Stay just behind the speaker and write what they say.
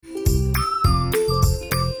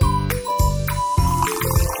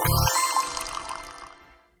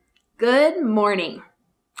morning.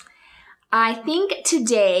 I think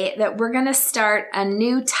today that we're going to start a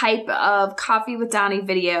new type of Coffee with Donnie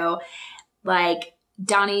video, like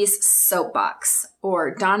Donnie's soapbox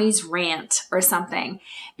or Donnie's rant or something,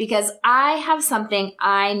 because I have something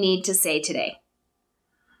I need to say today.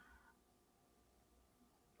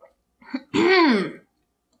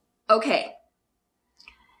 Okay.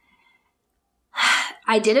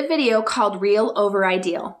 I did a video called Real Over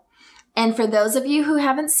Ideal. And for those of you who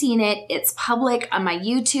haven't seen it, it's public on my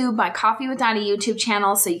YouTube, my Coffee with Donnie YouTube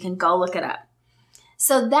channel, so you can go look it up.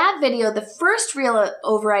 So that video, the first Real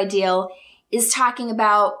Over Ideal, is talking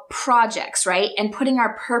about projects, right? And putting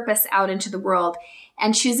our purpose out into the world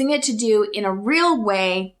and choosing it to do in a real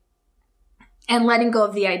way and letting go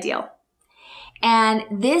of the ideal. And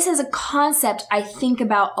this is a concept I think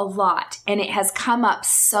about a lot, and it has come up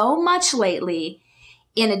so much lately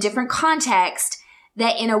in a different context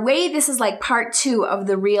that in a way this is like part 2 of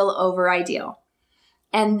the Real Over Ideal.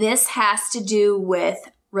 And this has to do with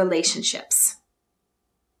relationships.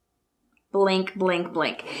 Blink, blink,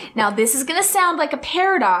 blink. Now this is going to sound like a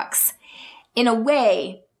paradox in a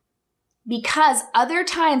way, because other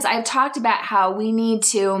times I've talked about how we need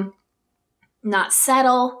to not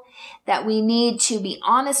settle, that we need to be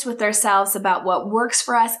honest with ourselves about what works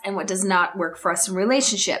for us and what does not work for us in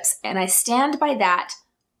relationships. And I stand by that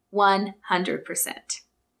 100%.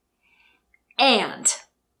 And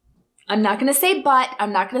I'm not going to say but,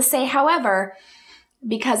 I'm not going to say however,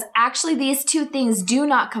 because actually these two things do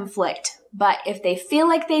not conflict. But if they feel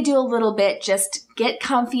like they do a little bit, just get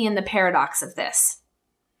comfy in the paradox of this.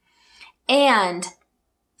 And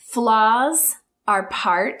flaws are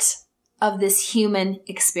part of this human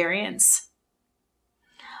experience.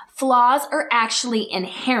 Flaws are actually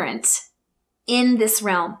inherent in this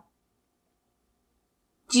realm.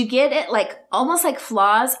 Do you get it? Like almost like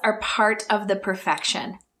flaws are part of the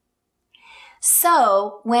perfection.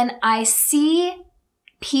 So when I see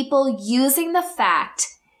people using the fact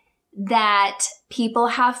that people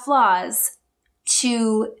have flaws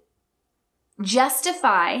to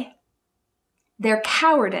justify their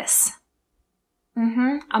cowardice,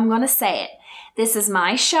 I'm going to say it. This is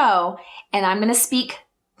my show, and I'm going to speak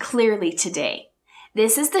clearly today.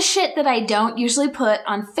 This is the shit that I don't usually put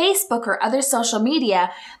on Facebook or other social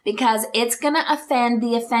media because it's going to offend the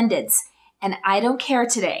offendeds, and I don't care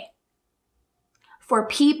today. For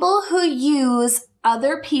people who use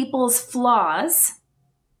other people's flaws,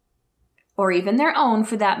 or even their own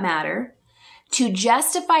for that matter, to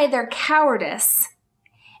justify their cowardice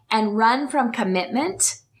and run from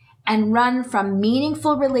commitment and run from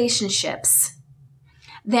meaningful relationships,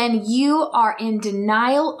 then you are in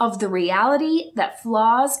denial of the reality that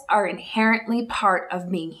flaws are inherently part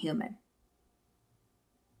of being human.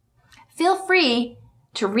 Feel free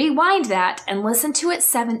to rewind that and listen to it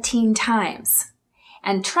 17 times.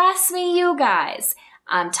 And trust me, you guys,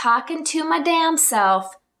 I'm talking to my damn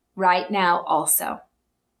self right now also.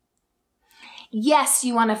 Yes,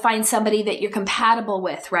 you want to find somebody that you're compatible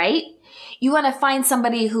with, right? You want to find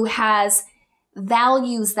somebody who has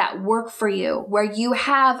values that work for you, where you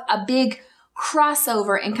have a big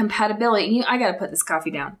crossover and compatibility. I got to put this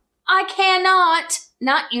coffee down. I cannot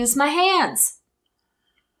not use my hands,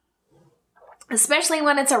 especially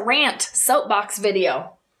when it's a rant soapbox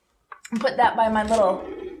video. Put that by my little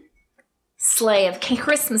sleigh of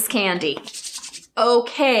Christmas candy.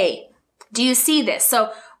 Okay. Do you see this?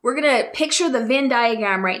 So we're going to picture the Venn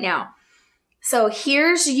diagram right now. So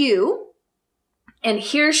here's you and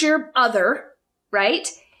here's your other, right?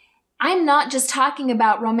 I'm not just talking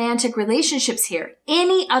about romantic relationships here.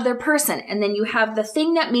 Any other person. And then you have the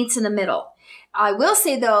thing that meets in the middle. I will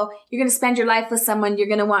say though, you're going to spend your life with someone, you're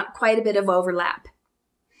going to want quite a bit of overlap.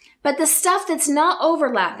 But the stuff that's not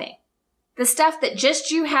overlapping, the stuff that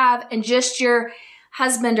just you have and just your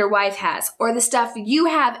husband or wife has, or the stuff you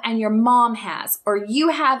have and your mom has, or you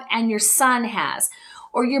have and your son has,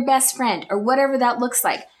 or your best friend, or whatever that looks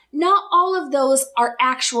like. Not all of those are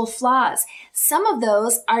actual flaws. Some of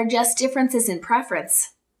those are just differences in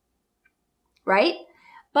preference, right?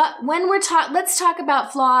 But when let's talk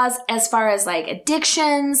about flaws as far as like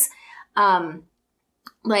addictions,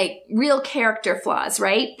 like real character flaws,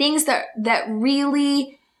 right? Things that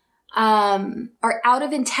really are out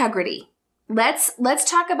of integrity. Let's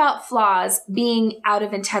talk about flaws being out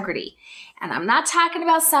of integrity. And I'm not talking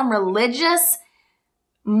about some religious,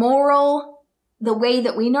 moral, the way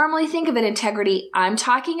that we normally think of it, integrity. I'm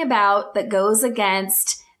talking about that goes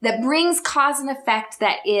against, that brings cause and effect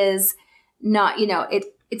that is not,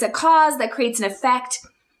 it's a cause that creates an effect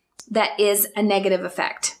that is a negative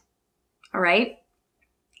effect. All right?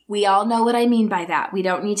 We all know what I mean by that. We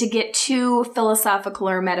don't need to get too philosophical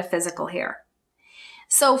or metaphysical here.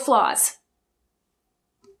 So flaws.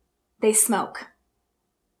 They smoke.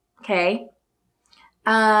 Okay?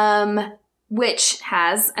 Which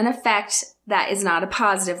has an effect that is not a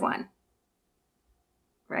positive one.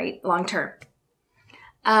 Right? Long term.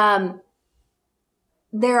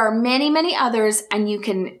 There are many, many others, and you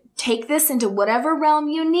can take this into whatever realm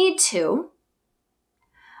you need to.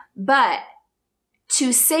 But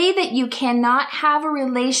to say that you cannot have a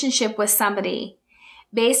relationship with somebody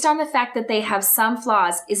based on the fact that they have some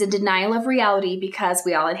flaws is a denial of reality, because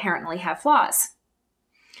we all inherently have flaws.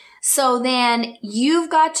 So then you've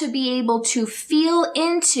got to be able to feel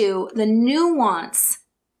into the nuance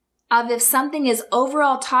of if something is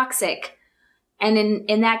overall toxic, and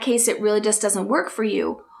in that case, it really just doesn't work for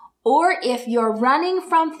you, or if you're running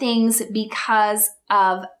from things because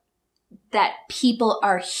of that people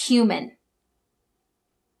are human.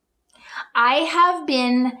 I have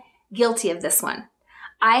been guilty of this one.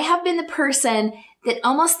 I have been the person that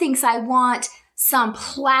almost thinks I want some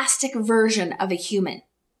plastic version of a human.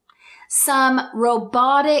 Some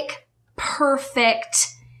robotic, perfect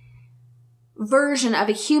version of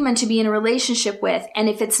a human to be in a relationship with. And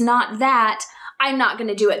if it's not that, I'm not going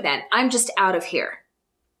to do it then. I'm just out of here.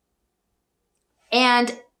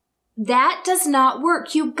 And that does not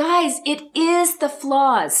work. You guys, it is the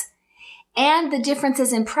flaws and the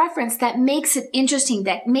differences in preference that makes it interesting,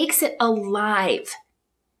 that makes it alive,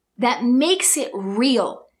 that makes it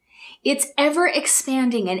real. It's ever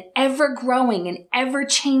expanding and ever growing and ever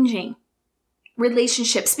changing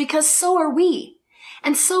relationships, because so are we.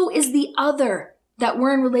 And so is the other that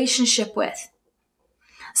we're in relationship with.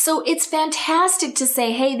 So it's fantastic to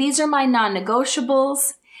say, hey, these are my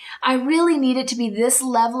non-negotiables. I really need it to be this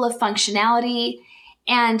level of functionality.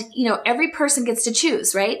 And, every person gets to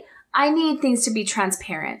choose, right? I need things to be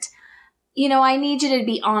transparent. I need you to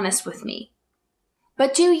be honest with me.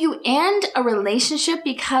 But do you end a relationship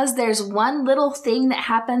because there's one little thing that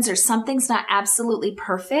happens or something's not absolutely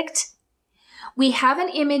perfect? We have an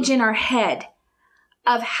image in our head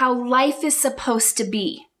of how life is supposed to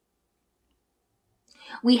be.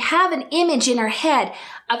 We have an image in our head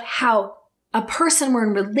of how a person we're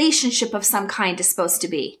in relationship of some kind is supposed to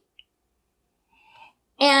be.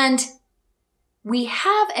 And we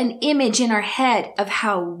have an image in our head of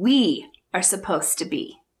how we are supposed to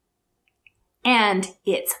be. And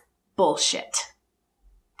it's bullshit.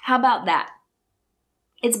 How about that?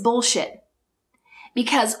 It's bullshit.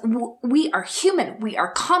 Because we are human. We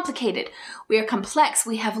are complicated. We are complex.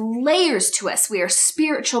 We have layers to us. We are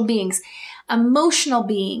spiritual beings, emotional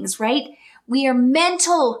beings, right? We are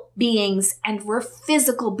mental beings, and we're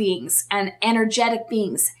physical beings and energetic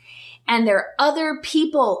beings. And there are other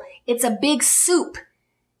people. It's a big soup.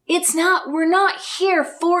 We're not here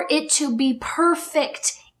for it to be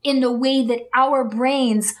perfect in the way that our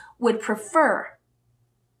brains would prefer.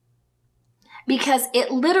 Because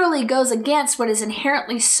it literally goes against what is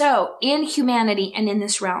inherently so in humanity and in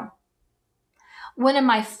this realm. One of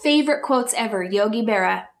my favorite quotes ever, Yogi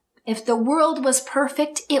Berra, if the world was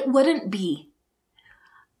perfect, it wouldn't be.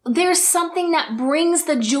 There's something that brings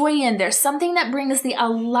the joy in. There's something that brings the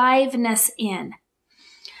aliveness in.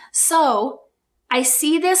 So I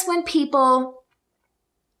see this when people,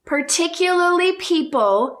 particularly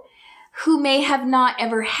people who may have not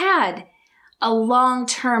ever had a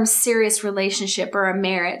long-term serious relationship or a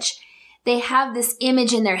marriage, they have this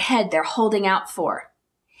image in their head they're holding out for.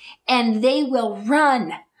 And they will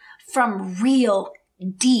run from real,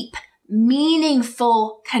 deep,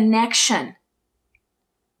 meaningful connection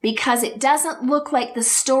because it doesn't look like the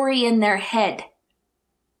story in their head.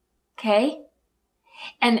 Okay?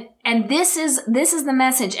 And this is the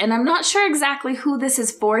message. And I'm not sure exactly who this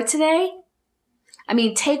is for today. I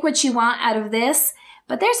mean, take what you want out of this,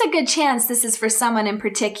 but there's a good chance this is for someone in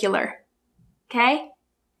particular. Okay?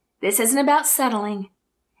 This isn't about settling.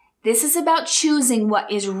 This is about choosing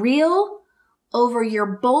what is real over your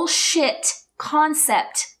bullshit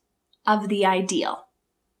concept of the ideal.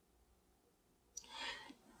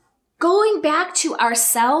 Going back to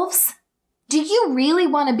ourselves, do you really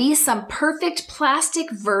want to be some perfect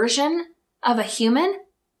plastic version of a human?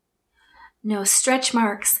 No stretch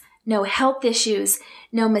marks, no health issues,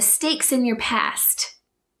 no mistakes in your past,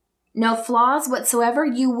 no flaws whatsoever.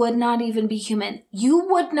 You would not even be human. You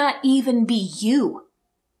would not even be you.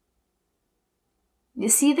 You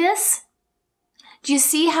see this? Do you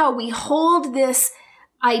see how we hold this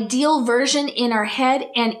ideal version in our head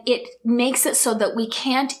and it makes it so that we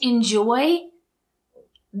can't enjoy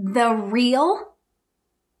the real?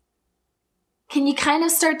 Can you kind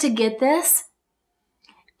of start to get this?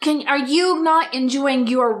 Are you not enjoying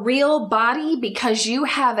your real body because you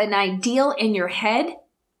have an ideal in your head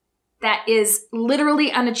that is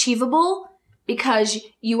literally unachievable because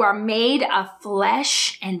you are made of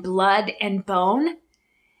flesh and blood and bone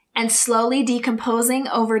and slowly decomposing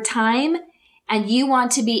over time, and you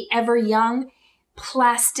want to be ever young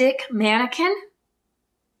plastic mannequin?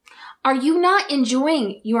 Are you not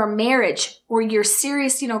enjoying your marriage or your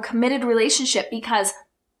serious, committed relationship because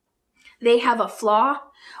they have a flaw,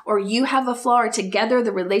 or you have a flaw, or together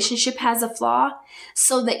the relationship has a flaw,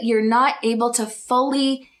 so that you're not able to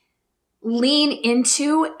fully lean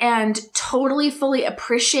into and totally fully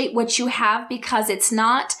appreciate what you have because it's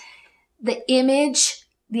not the image,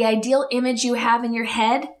 the ideal image you have in your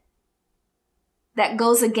head that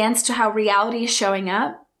goes against how reality is showing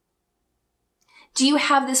up? Do you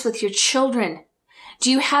have this with your children?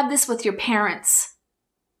 Do you have this with your parents?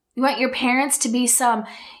 You want your parents to be some,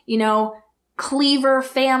 cleaver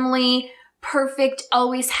family, perfect,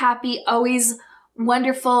 always happy, always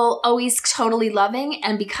wonderful, always totally loving,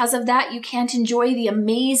 and because of that, you can't enjoy the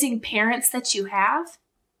amazing parents that you have?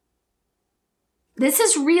 This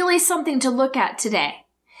is really something to look at today,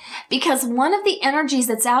 because one of the energies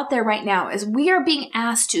that's out there right now is we are being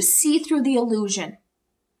asked to see through the illusion.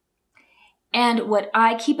 And what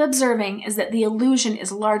I keep observing is that the illusion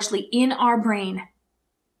is largely in our brain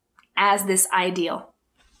as this ideal.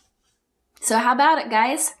 So how about it,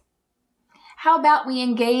 guys? How about we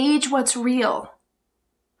engage what's real?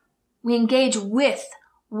 We engage with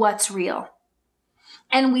what's real.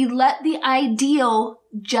 And we let the ideal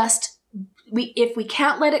if we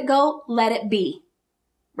can't let it go, let it be.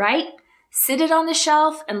 Right? Sit it on the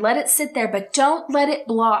shelf and let it sit there, but don't let it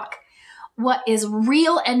block what is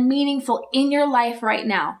real and meaningful in your life right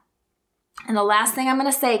now. And the last thing I'm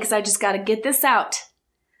going to say, because I just got to get this out,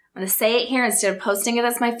 I'm going to say it here instead of posting it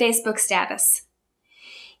as my Facebook status.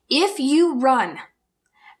 If you run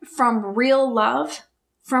from real love,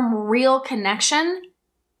 from real connection,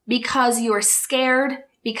 because you're scared,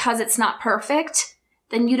 because it's not perfect,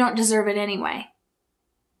 then you don't deserve it anyway.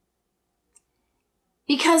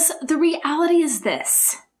 Because the reality is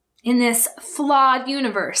this, in this flawed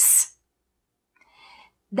universe,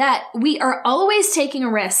 that we are always taking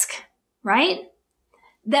a risk, right?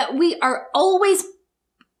 That we are always,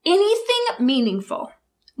 anything meaningful,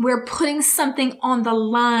 we're putting something on the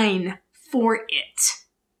line for it,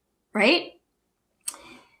 right?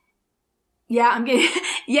 Yeah, I'm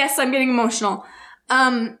getting emotional.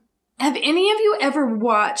 Have any of you ever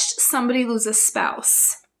watched somebody lose a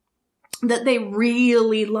spouse that they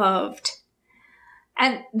really loved?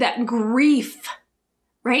 And that grief,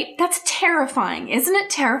 right? That's terrifying. Isn't it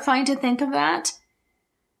terrifying to think of that?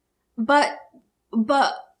 But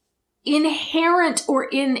inherent or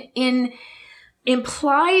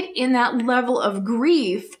implied in that level of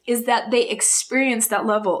grief is that they experience that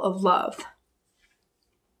level of love.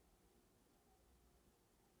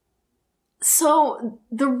 So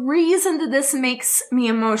the reason that this makes me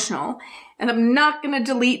emotional, and I'm not going to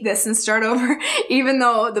delete this and start over, even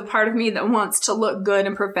though the part of me that wants to look good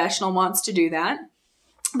and professional wants to do that,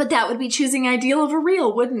 but that would be choosing ideal over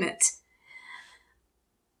real, wouldn't it?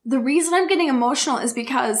 The reason I'm getting emotional is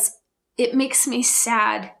because it makes me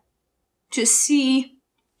sad to see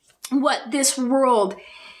what this world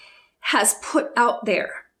has put out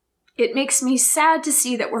there. It makes me sad to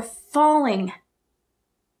see that we're falling.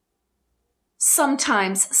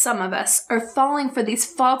 Sometimes some of us are falling for these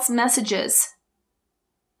false messages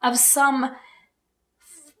of some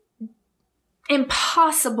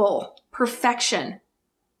impossible perfection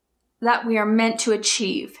that we are meant to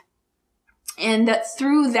achieve. And that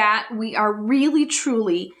through that, we are really,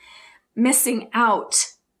 truly missing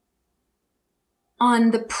out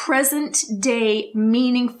on the present day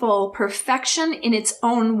meaningful perfection in its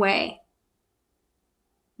own way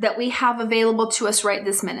that we have available to us right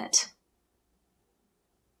this minute.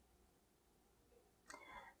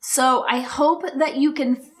 So I hope that you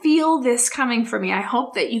can feel this coming from me. I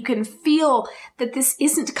hope that you can feel that this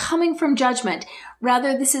isn't coming from judgment.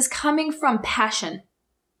 Rather, this is coming from passion.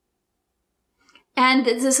 And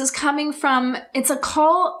this is coming from, it's a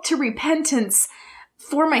call to repentance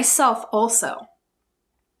for myself also.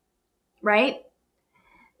 Right?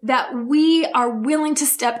 That we are willing to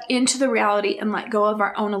step into the reality and let go of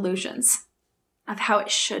our own illusions of how it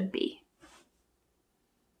should be.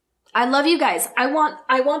 I love you guys. I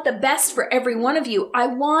want the best for every one of you. I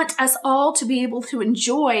want us all to be able to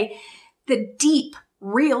enjoy the deep,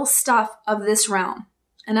 real stuff of this realm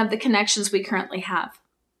and of the connections we currently have.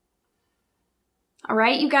 All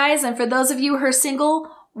right, you guys. And for those of you who are single,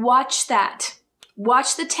 watch that.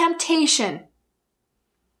 Watch the temptation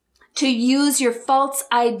to use your false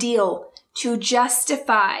ideal to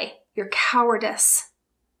justify your cowardice.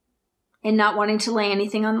 in not wanting to lay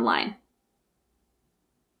anything on the line.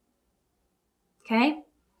 Okay?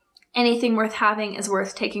 Anything worth having is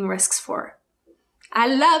worth taking risks for. I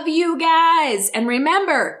love you guys. And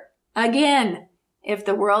remember, again, if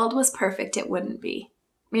the world was perfect, it wouldn't be.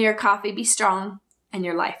 May your coffee be strong and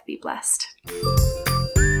your life be blessed.